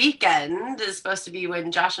next weekend is supposed to be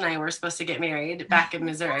when Josh and I were supposed to get married back in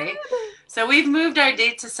Missouri. So we've moved our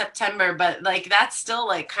date to September, but like that's still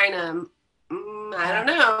like kind of I Yeah.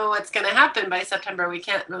 don't know what's going to happen by September. We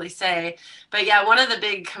can't really say. But yeah, one of the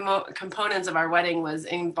big components of our wedding was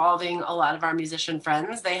involving a lot of our musician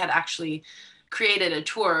friends. They had actually created a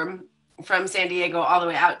tour from San Diego all the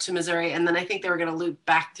way out to Missouri. And then I think they were going to loop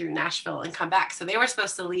back through Nashville and come back. So they were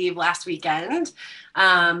supposed to leave last weekend.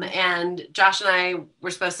 Mhm. And Josh and I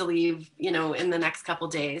were supposed to leave, in the next couple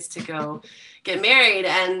days to go get married.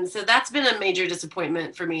 And so that's been a major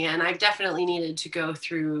disappointment for me. And I've definitely needed to go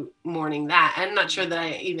through mourning that. I'm not sure that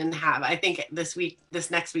I even have. I think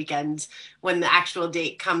this next weekend, when the actual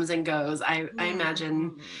date comes and goes, I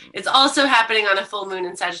imagine Mhm. it's also happening on a full moon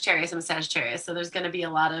in Sagittarius. I'm Sagittarius. So there's going to be a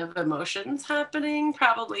lot of emotions happening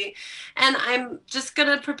probably. And I'm just going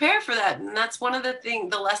to prepare for that. And that's one of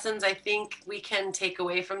the lessons I think we can take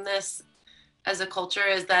away from this as a culture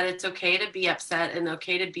is that it's okay to be upset and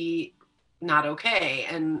okay to be not okay,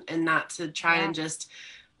 and not to try Yeah. and just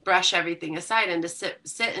brush everything aside and to sit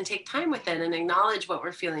and take time with it and acknowledge what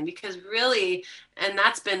we're feeling, because really, and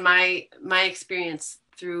that's been my experience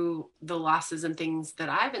through the losses and things that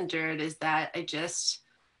I've endured, is that I just,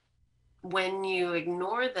 when you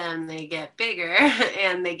ignore them, they get bigger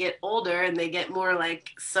and they get older and they get more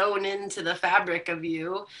like sewn into the fabric of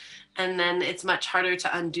you. And then it's much harder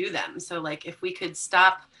to undo them. So, like, if we could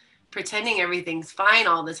stop pretending everything's fine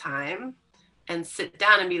all the time and sit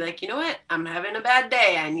down and be like, you know what, I'm having a bad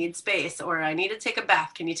day. I need space, or I need to take a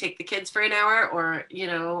bath. Can you take the kids for an hour? Or,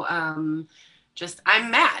 just, I'm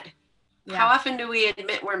mad. How Yeah. often do we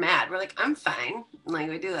admit we're mad? We're like, I'm fine. Like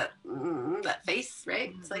we do that face,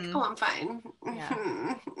 right? It's like, oh, Hmm. I'm fine.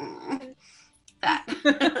 Yeah. That,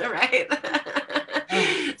 right?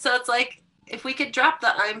 Oh. So it's like if we could drop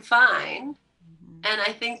the I'm fine. Mhm. And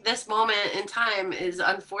I think this moment in time is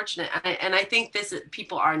unfortunate. And I think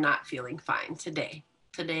people are not feeling fine today,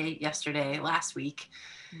 yesterday, last week,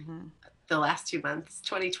 Mhm. the last 2 months,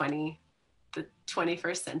 2020, the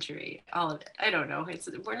 21st century, all of it. I don't know.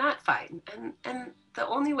 We're not fine. And the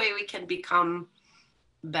only way we can become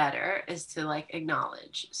better is to like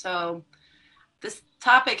acknowledge. So this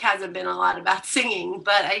topic hasn't been a lot about singing,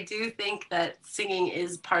 but I do think that singing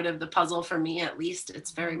is part of the puzzle for me, at least.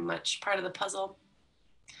 It's very Mhm. much part of the puzzle,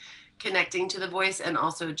 connecting to the voice, and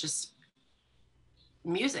also just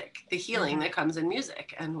music, the healing Mhm. that comes in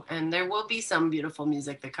music. And there will be some beautiful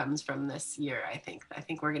music that comes from this year. I think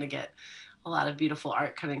we're going to get a lot of beautiful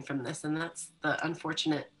art coming from this, and that's the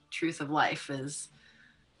unfortunate truth of life, is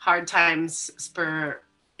hard times spur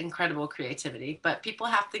incredible creativity, but people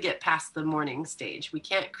have to get past the mourning stage. We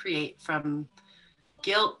can't create from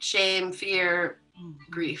guilt, shame, fear, Mhm.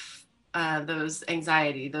 grief. Those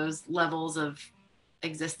anxiety, those levels of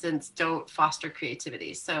existence don't foster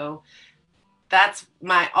creativity. So that's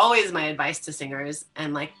always my advice to singers,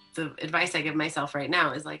 and like the advice I give myself right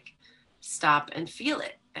now is like, stop and feel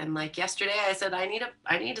it. And like yesterday I said, I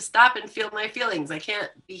need to stop and feel my feelings. I can't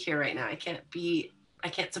be here right now. I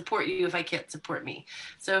can't support you if I can't support me.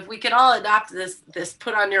 So if we could all adopt this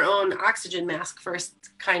put on your own oxygen mask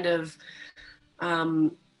first kind of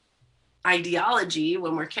um, ideology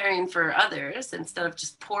when we're caring for others, instead of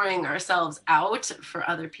just pouring ourselves out for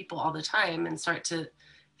other people all the time, and start to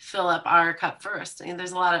fill up our cup first. And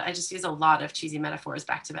I just use a lot of cheesy metaphors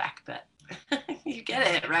back to back, but you get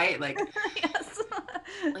it, right? Yes.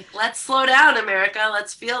 Like, let's slow down, America.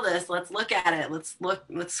 Let's feel this. Let's look at it.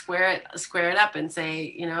 Let's square it up and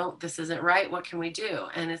say, this isn't right. What can we do?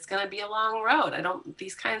 And it's going to be a long road. I don't,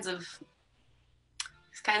 these kinds of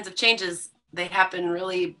changes, they happen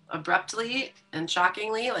really abruptly and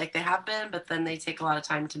shockingly, like they have been, but then they take a lot of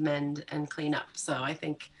time to mend and clean up. So I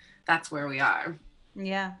think that's where we are.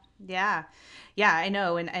 Yeah. Yeah. Yeah, I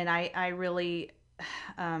know. And I really,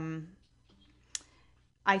 um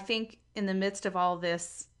I think in the midst of all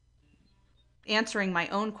this, answering my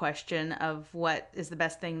own question of what is the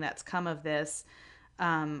best thing that's come of this,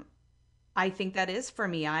 um, I think that is for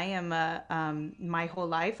me. I am my whole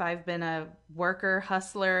life I've been a worker,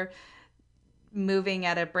 hustler, moving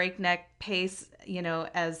at a breakneck pace,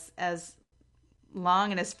 as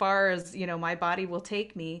long and as far as, my body will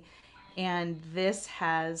take me. And this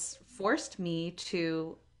has forced me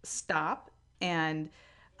to stop and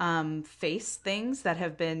face things that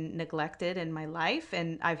have been neglected in my life.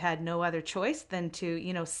 And I've had no other choice than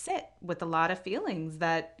to, sit with a lot of feelings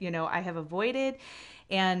that, I have avoided.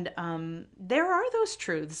 And there are those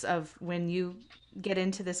truths of when you get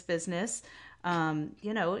into this business.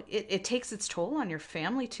 It takes its toll on your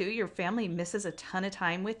family too. Your family misses a ton of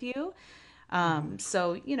time with you.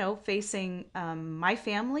 So, facing my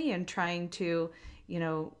family and trying to,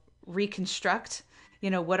 reconstruct,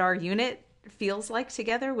 what our unit feels like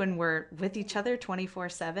together when we're with each other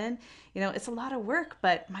 24/7. It's a lot of work,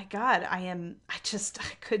 but my God, I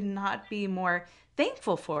could not be more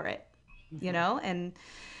thankful for it, And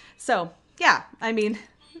so, yeah, I mean,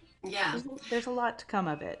 Yeah. there's a lot to come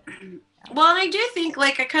of it. Well, and I do think,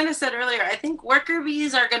 like I kind of said earlier, I think worker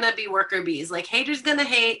bees are going to be worker bees. Like haters going to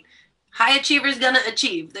hate, high achievers going to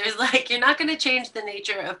achieve. There's like, you're not going to change the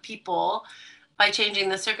nature of people by changing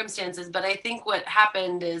the circumstances. But I think what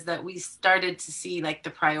happened is that we started to see like the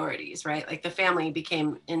priorities, right? Like the family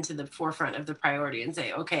became into the forefront of the priority and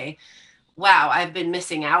say, okay, wow, I've been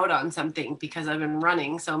missing out on something because I've been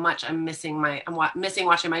running so much. I'm missing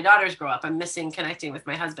watching my daughters grow up. I'm missing connecting with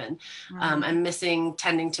my husband. Mm-hmm. I'm missing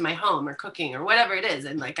tending to my home or cooking or whatever it is.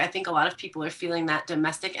 And like, I think a lot of people are feeling that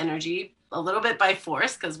domestic energy a little bit by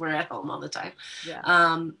force because we're at home all the time. Yeah.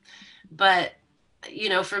 Um, but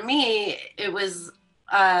for me, it was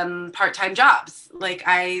part-time jobs. Like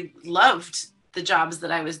I loved the jobs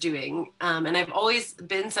that I was doing. And I've always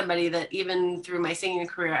been somebody that even through my singing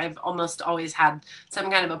career, I've almost always had some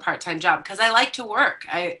kind of a part-time job because I like to work.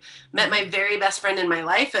 I met my very best friend in my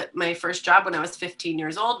life at my first job when I was 15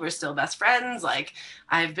 years old. We're still best friends. Like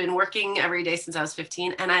I've been working every day since I was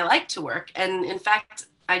 15 and I like to work. And in fact,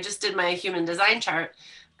 I just did my human design chart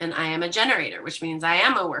and I am a generator, which means I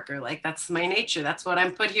am a worker. Like that's my nature. That's what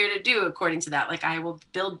I'm put here to do according to that. Like I will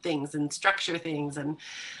build things and structure things. And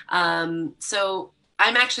so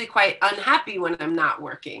I'm actually quite unhappy when I'm not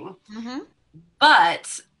working. Mm-hmm.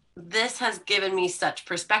 But this has given me such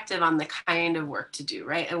perspective on the kind of work to do,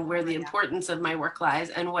 right? And where Oh, the yeah. importance of my work lies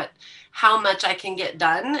and how much I can get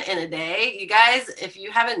done in a day. You guys, if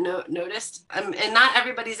you haven't noticed, and not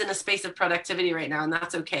everybody's in a space of productivity right now, and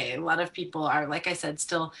that's okay. A lot of people are, like I said,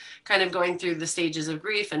 still kind of going through the stages of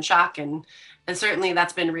grief and shock, and certainly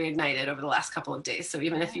that's been reignited over the last couple of days. So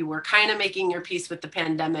even if you were kind of making your peace with the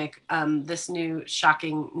pandemic, this new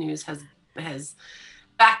shocking news has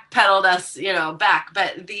backpedaled us, back.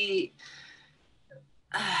 But the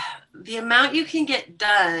amount you can get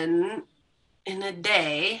done in a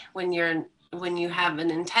day when you have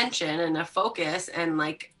an intention and a focus and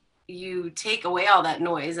like you take away all that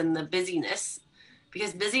noise and the busyness,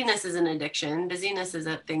 because busyness is an addiction. Busyness is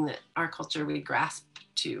a thing that our culture we grasp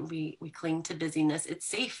to. We cling to busyness. It's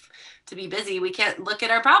safe to be busy. We can't look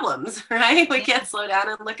at our problems, right? We can't slow down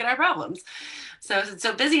and look at our problems. So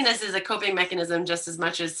busyness is a coping mechanism just as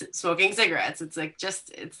much as smoking cigarettes. It's like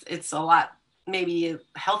it's a lot maybe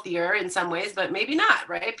healthier in some ways, but maybe not,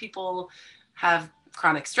 right? People have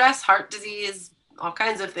chronic stress, heart disease, all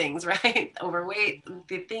kinds of things, right? Overweight,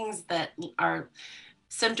 the things that are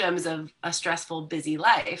symptoms of a stressful, busy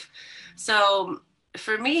life. So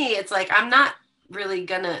for me, it's like I'm not really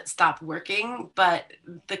gonna stop working, but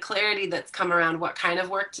the clarity that's come around what kind of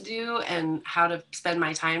work to do and how to spend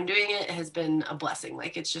my time doing it has been a blessing.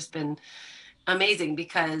 Like it's just been amazing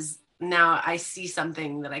because now I see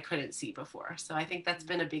something that I couldn't see before. So I think that's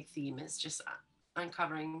been a big theme is just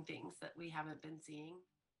uncovering things that we haven't been seeing.